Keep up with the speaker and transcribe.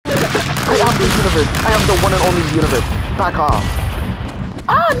universe. I am the one and only universe. Back off.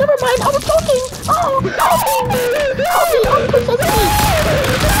 Ah, never mind. I was joking. Oh, help me. Help me. I'm possessing.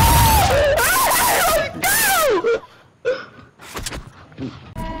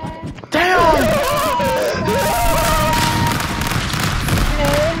 Damn.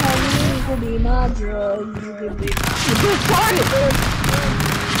 Hey, honey, you could be my drug. You could be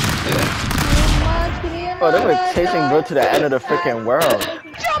Oh, they were chasing bro to the end of the freaking world.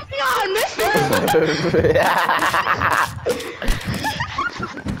 jumping on, mister!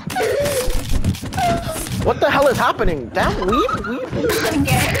 What the hell is happening? Damn, weave.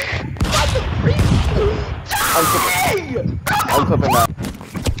 I'm clipping that.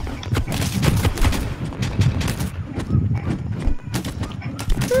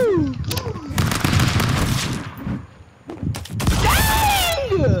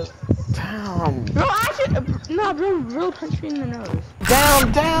 Damn. Bro, bro, punch me in the nose.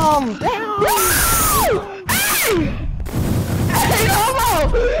 Down. Hey,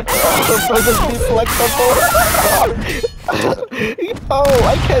 Homo! Doesn't be flexible. Oh,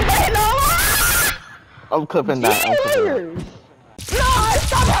 I can't. I'm clipping that. No,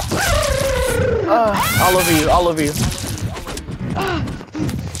 stop it! All of you.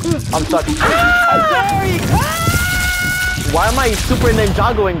 I'm stuck. I'm sorry. Why am I super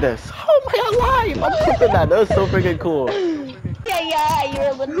ninjagoing this? How am I alive? I'm clipping that. That was so freaking cool. Yeah, you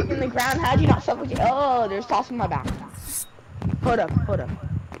were literally in the ground. How'd you not suffocate? Oh, there's sauce in my back. Hold up. Hold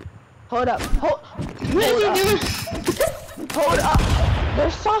up.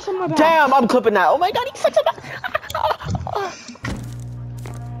 There's sauce in my back. Damn, I'm clipping that. Oh my god, he's such a bad.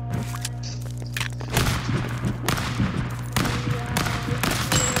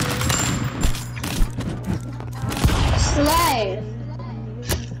 Slay.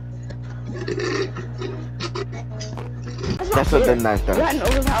 That's what the knife does. You had an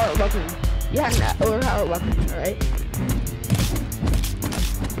overpowered weapon. Alright?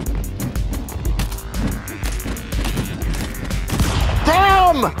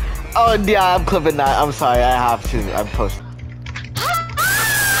 Damn! Oh yeah, I'm clipping that. I'm sorry, I have to. I'm posting.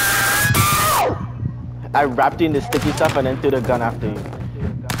 I wrapped you in the sticky stuff and then threw the gun after you.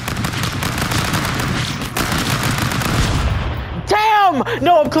 Damn!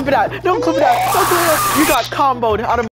 No, I'm clipping that. No, I'm clipping that. You got comboed out of